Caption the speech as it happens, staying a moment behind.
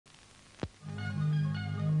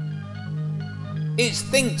It's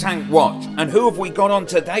Think Tank Watch, and who have we got on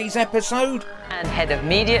today's episode? And head of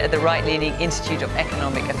media at the right-leaning Institute of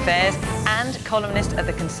Economic Affairs and columnist at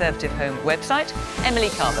the Conservative Home website, Emily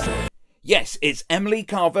Carver. Yes, it's Emily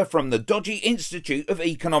Carver from the dodgy Institute of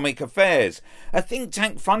Economic Affairs, a think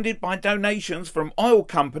tank funded by donations from oil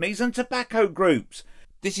companies and tobacco groups.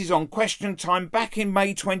 This is on Question Time back in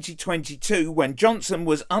May 2022 when Johnson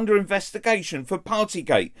was under investigation for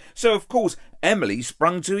Partygate. So, of course, Emily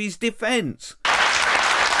sprung to his defence.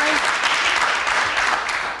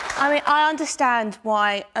 I mean, I understand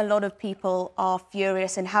why a lot of people are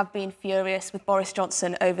furious and have been furious with Boris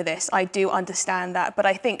Johnson over this. I do understand that. But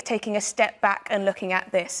I think taking a step back and looking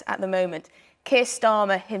at this at the moment, Keir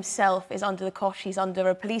Starmer himself is under the cosh. He's under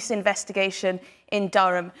a police investigation in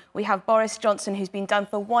Durham. We have Boris Johnson, who's been done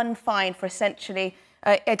for one fine for essentially,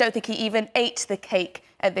 I don't think he even ate the cake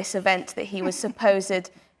at this event that he was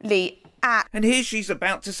supposedly at. And here she's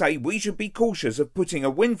about to say we should be cautious of putting a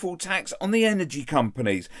windfall tax on the energy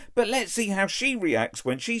companies. But let's see how she reacts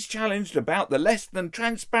when she's challenged about the less than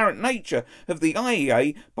transparent nature of the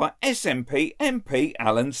IEA by SNP MP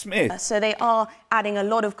Alyn Smith. So they are adding a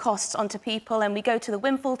lot of costs onto people, and we go to the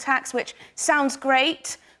windfall tax, which sounds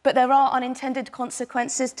great, but there are unintended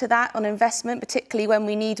consequences to that on investment, particularly when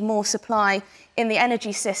we need more supply in the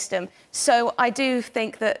energy system. So I do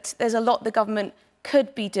think that there's a lot the government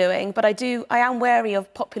could be doing, but I am wary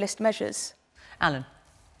of populist measures. Alyn.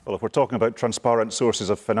 Well, if we're talking about transparent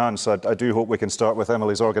sources of finance, I do hope we can start with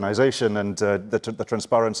Emily's organisation and the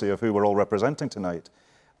transparency of who we're all representing tonight.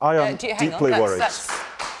 I am deeply worried.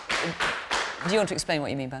 Do you want to explain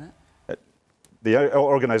what you mean by that? The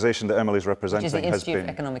organisation that Emily's representing the Institute of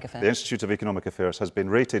Economic Affairs. The Institute of Economic Affairs has been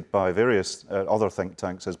rated by various other think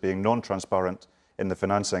tanks as being non-transparent in the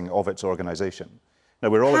financing of its organisation. Now,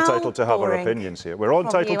 we're all entitled to have our opinions here. We're all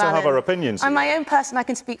entitled to have our opinions here. I'm my own person. I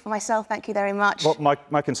can speak for myself. Thank you very much. Well,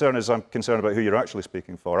 my concern is I'm concerned about who you're actually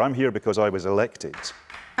speaking for. I'm here because I was elected.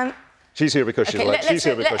 She's here because she's elected.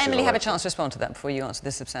 Let Emily have a chance to respond to that before you answer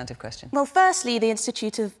this substantive question. Well, firstly, the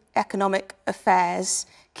Institute of Economic Affairs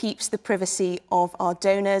keeps the privacy of our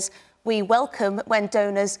donors. We welcome when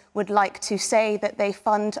donors would like to say that they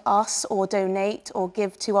fund us or donate or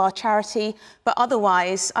give to our charity. But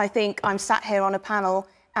otherwise, I think I'm sat here on a panel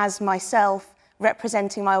as myself,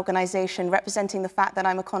 representing my organisation, representing the fact that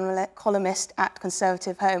I'm a columnist at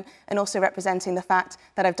Conservative Home, and also representing the fact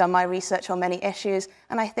that I've done my research on many issues.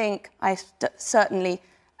 And I think I certainly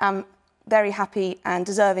am very happy and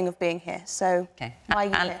deserving of being here. So, okay. Why are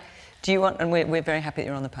you here? Do you want, and we're very happy that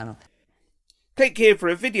you're on the panel. Click here for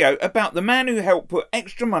a video about the man who helped put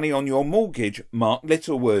extra money on your mortgage, Mark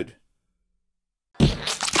Littlewood.